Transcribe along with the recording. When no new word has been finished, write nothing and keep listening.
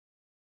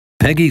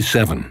Peggy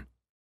 7.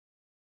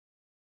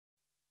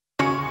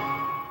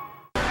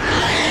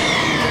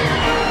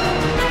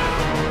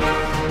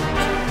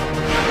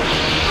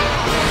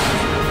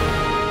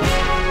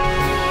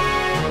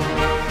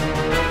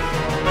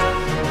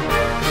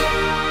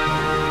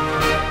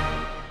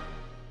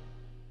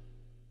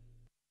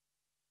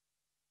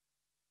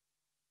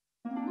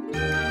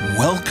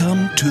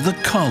 Welcome to the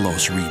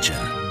Kalos region,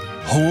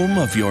 home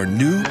of your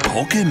new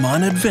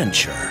Pokémon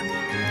adventure.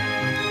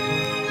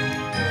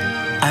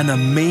 An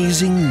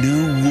amazing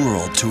new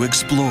world to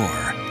explore.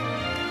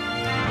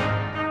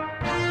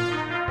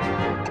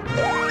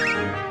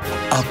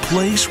 A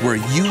place where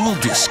you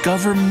will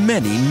discover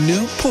many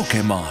new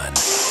Pokémon.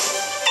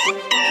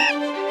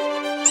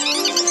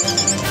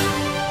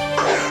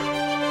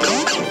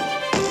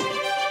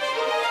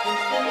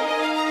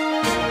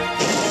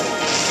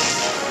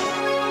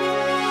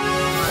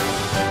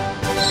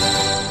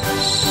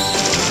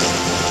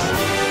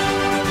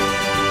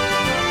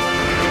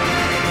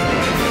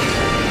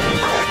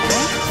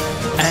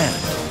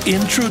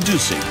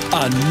 Introducing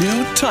a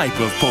new type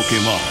of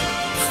Pokémon,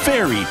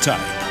 Fairy type.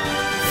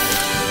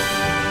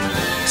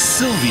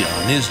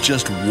 Sylveon is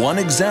just one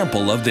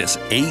example of this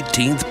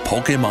 18th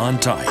Pokémon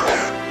type,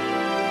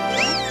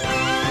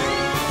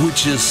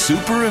 which is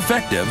super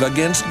effective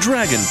against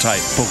Dragon-type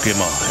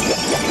Pokémon,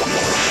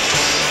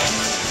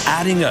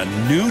 adding a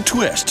new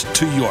twist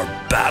to your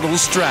battle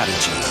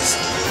strategies.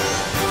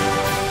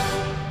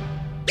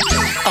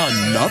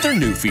 Another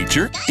new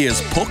feature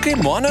is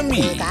Pokémon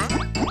Ami,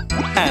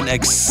 an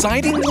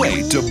exciting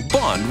way to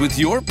bond with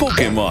your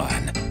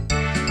Pokémon.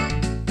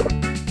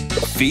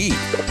 Feed,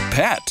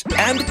 pet,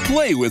 and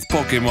play with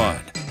Pokémon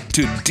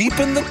to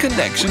deepen the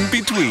connection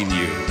between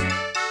you.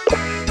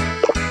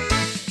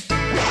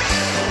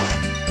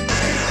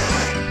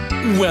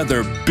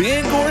 Whether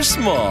big or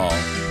small,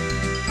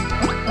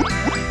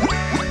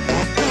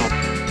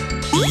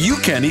 you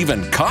can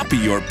even copy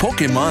your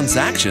Pokémon's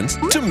actions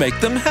to make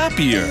them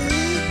happier.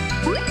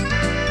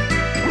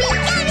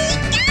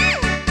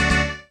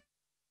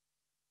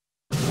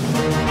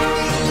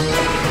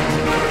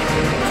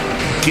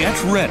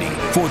 Get ready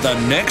for the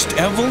next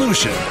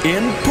evolution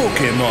in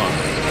Pokémon.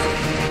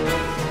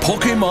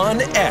 Pokémon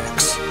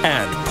X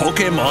and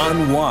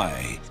Pokémon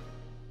Y.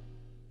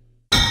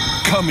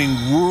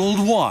 Coming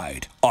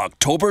worldwide,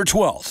 October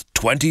 12th,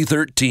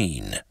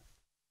 2013.